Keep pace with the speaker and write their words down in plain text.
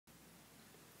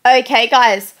Okay,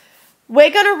 guys, we're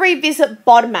going to revisit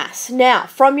BODMAS. Now,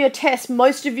 from your test,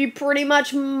 most of you pretty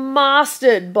much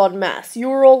mastered BODMAS. You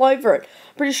were all over it.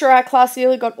 Pretty sure our class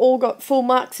nearly got full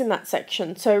marks in that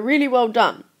section, so really well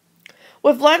done.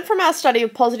 We've learned from our study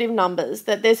of positive numbers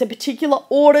that there's a particular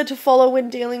order to follow when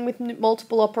dealing with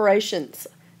multiple operations,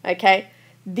 okay?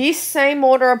 This same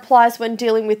order applies when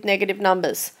dealing with negative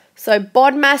numbers. So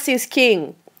BODMAS is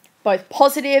king, both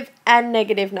positive and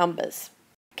negative numbers.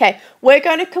 Okay, we're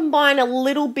going to combine a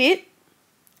little bit,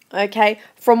 okay,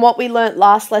 from what we learnt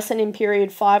last lesson in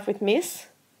period 5 with Miss.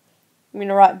 I'm going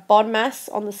to write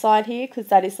BODMAS on the side here because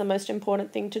that is the most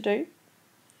important thing to do.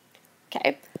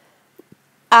 Okay.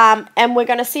 And we're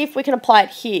going to see if we can apply it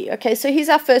here. Okay, so here's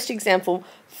our first example.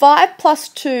 5 plus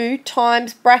 2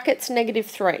 times brackets negative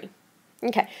 3.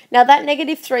 Okay, now that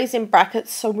negative 3 is in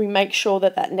brackets, so we make sure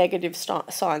that that negative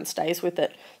sign stays with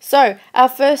it. So, our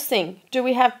first thing, do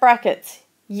we have brackets?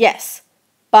 Yes,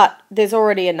 but there's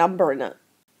already a number in it.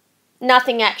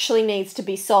 Nothing actually needs to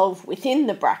be solved within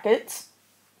the brackets.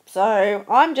 So,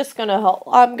 I'm going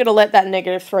to let that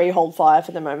negative 3 hold fire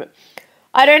for the moment.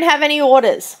 I don't have any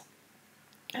orders.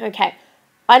 Okay,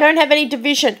 I don't have any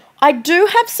division. I do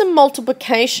have some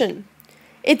multiplication.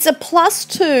 It's a plus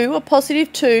 2, a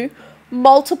positive 2,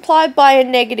 multiplied by a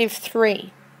negative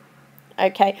 3.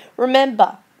 Okay,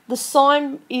 remember, the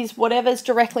sign is whatever's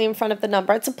directly in front of the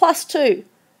number. It's a plus 2.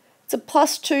 It's a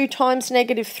plus 2 times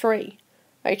negative 3.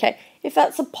 Okay, if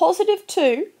that's a positive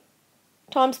 2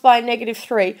 times by a negative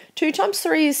 3, 2 times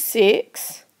 3 is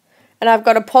 6. And I've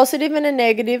got a positive and a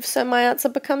negative, so my answer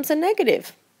becomes a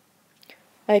negative.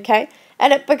 Okay,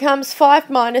 and it becomes 5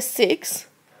 minus 6.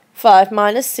 5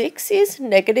 minus 6 is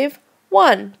negative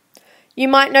 1. You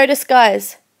might notice,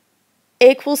 guys,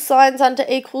 equal signs under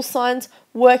equal signs,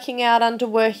 working out under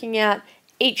working out,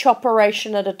 each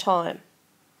operation at a time.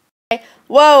 Okay.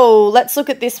 Whoa, let's look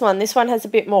at this one. This one has a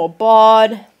bit more.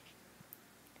 BODMAS.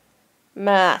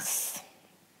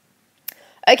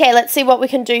 Okay, let's see what we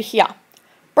can do here.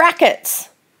 Brackets.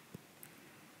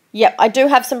 Yep, I do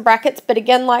have some brackets, but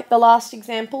again, like the last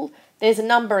example, there's a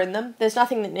number in them. There's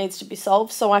nothing that needs to be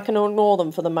solved, so I can ignore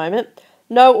them for the moment.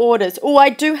 No orders. Oh, I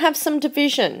do have some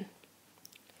division.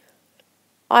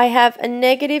 I have a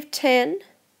negative 10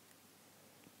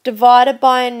 divided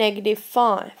by a negative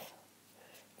 5.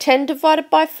 10 divided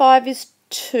by 5 is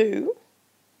 2.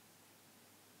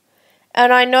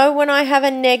 And I know when I have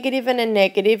a negative and a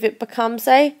negative, it becomes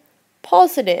a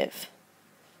positive.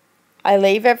 I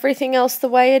leave everything else the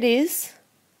way it is.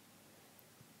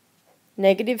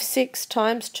 Negative 6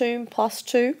 times 2 plus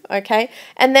 2, okay?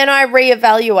 And then I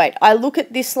reevaluate. I look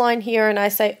at this line here and I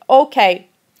say, okay,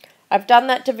 I've done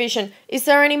that division. Is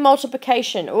there any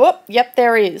multiplication? Oh, yep,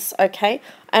 there is, okay?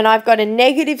 And I've got a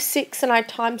negative 6 and I'm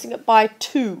timesing it by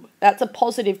 2. That's a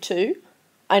positive 2.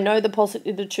 I know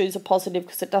the 2 is a positive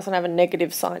because it doesn't have a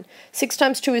negative sign. 6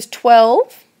 times 2 is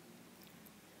 12.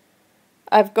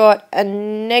 I've got a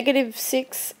negative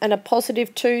 6 and a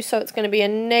positive 2, so it's going to be a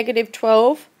negative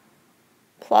 12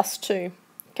 plus 2.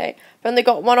 Okay, I've only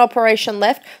got one operation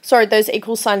left. Sorry, those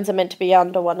equal signs are meant to be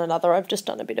under one another. I've just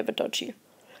done a bit of a dodgy.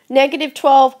 Negative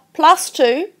 12 plus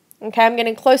 2. Okay, I'm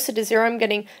getting closer to 0. I'm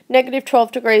getting negative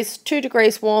 12 degrees, 2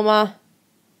 degrees warmer,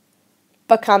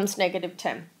 becomes negative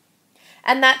 10.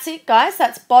 And that's it, guys.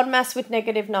 That's BODMAS with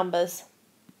negative numbers.